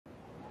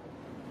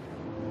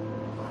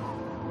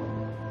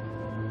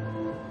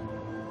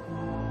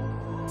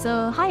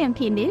So hi, I'm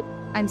Kate-Lyn.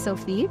 I'm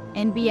Sophie,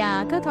 and we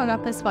are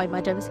choreographers for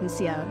Emergence this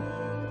year.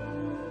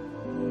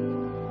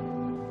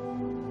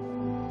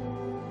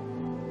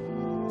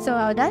 So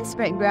our dance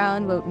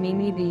background will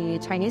mainly be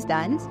Chinese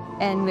dance,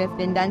 and we've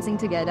been dancing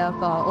together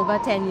for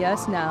over 10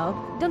 years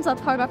now. In terms of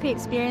choreography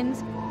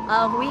experience,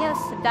 we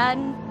have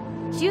done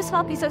few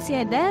small pieces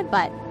here and there,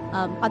 but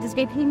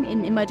participating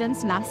in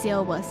Emergence last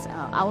year was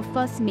our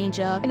first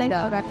major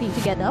choreography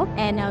together,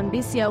 and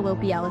this year will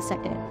be our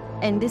second.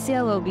 And this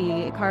year we'll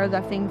be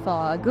choreographing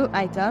for a group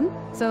item,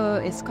 so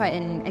it's quite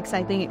an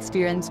exciting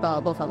experience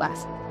for both of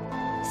us.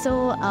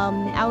 So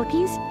our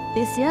piece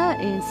this year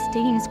is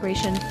taking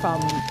inspiration from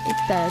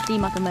the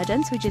theme of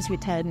Emergence, which is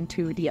return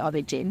to the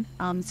origin.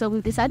 So we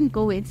decided to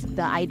go with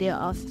the idea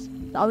of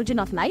the origin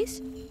of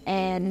life,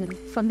 and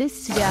from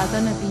this we are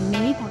going to be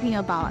mainly talking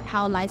about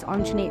how life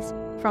originates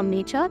from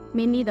nature,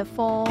 mainly the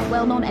four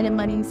well-known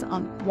elements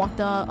of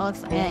water,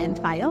 earth, and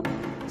fire.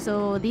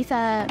 So these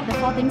are the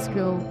four things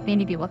we'll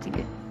mainly be working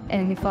with.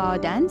 And for our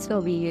dance,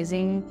 we'll be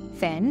using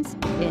fans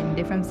in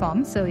different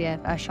forms. So we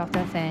have a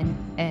shorter fan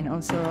and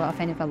also a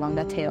fan with a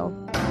longer tail.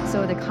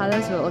 So the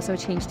colors will also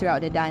change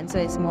throughout the dance. So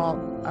it's more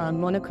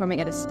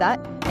monochromatic at the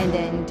start, and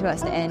then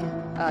towards the end,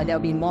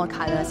 there'll be more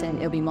colors and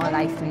it'll be more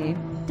lively.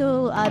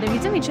 So the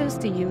reason we chose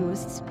to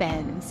use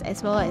fans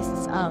as well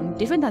as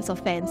different types of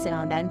fans in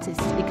our dance is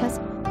because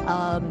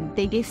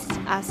they give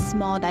us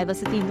more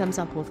diversity in terms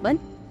of movement.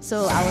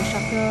 So our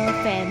shorter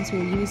fans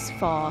we'll use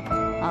for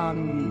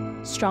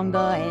stronger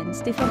and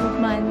stiffer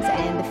movements,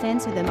 and the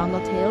fans with the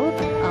longer tail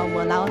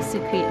will allow us to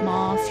create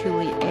more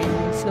fluid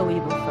and flowy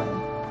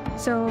movement.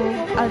 So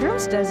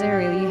Emergence doesn't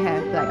really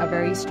have like a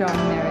very strong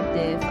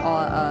narrative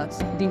or a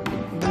deep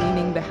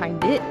meaning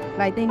behind it.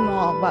 But I think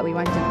more of what we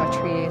want to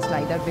portray is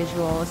like the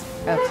visuals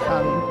of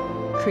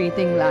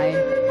creating life,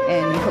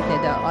 and we hope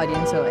that the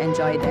audience will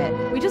enjoy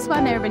that. We just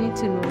want everybody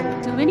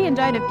to really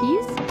enjoy the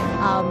piece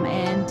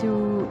and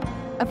to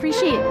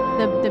appreciate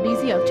the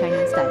beauty of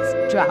Chinese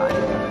dance throughout.